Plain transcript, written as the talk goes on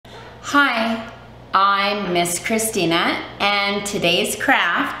Hi, I'm Miss Christina, and today's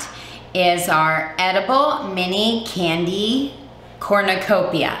craft is our edible mini candy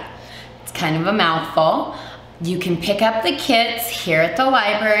cornucopia. It's kind of a mouthful. You can pick up the kits here at the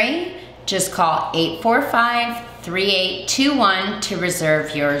library. Just call 845-3821 to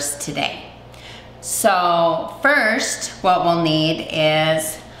reserve yours today. So first, what we'll need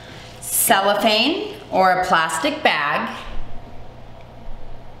is cellophane or a plastic bag.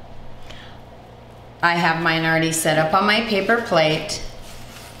 I have mine already set up on my paper plate.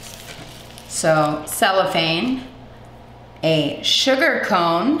 So cellophane, a sugar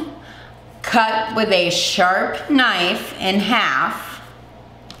cone cut with a sharp knife in half,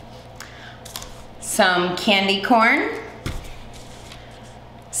 some candy corn,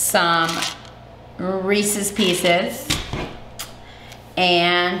 some Reese's Pieces,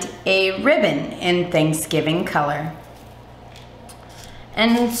 and a ribbon in Thanksgiving color.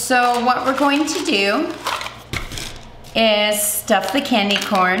 And so what we're going to do is stuff the candy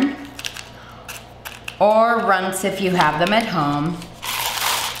corn, or runts if you have them at home,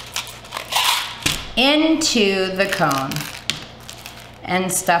 into the cone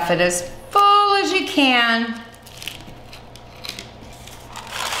and stuff it as full as you can.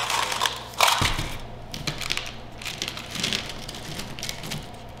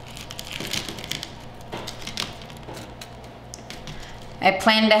 I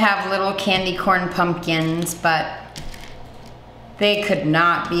plan to have little candy corn pumpkins, but they could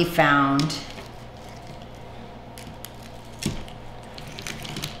not be found.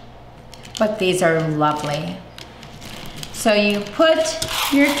 But these are lovely. So you put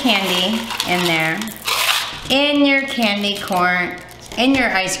your candy in there, in your candy corn, in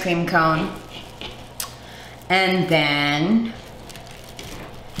your ice cream cone, and then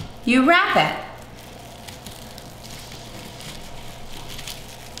you wrap it.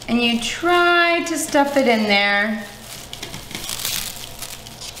 And you try to stuff it in there.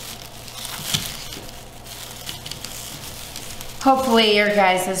 Hopefully your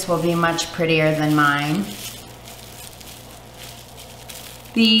guys's will be much prettier than mine.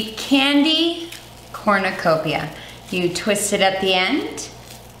 The candy cornucopia. You twist it at the end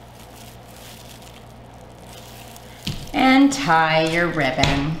and tie your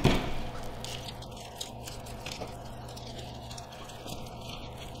ribbon.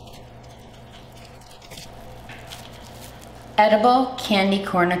 Edible candy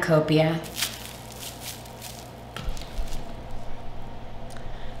cornucopia.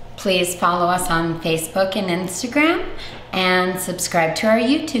 Please follow us on Facebook and Instagram and subscribe to our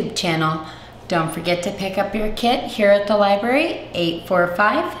YouTube channel. Don't forget to pick up your kit here at the library,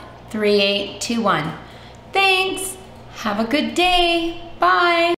 845-3821. Thanks. Have a good day. Bye.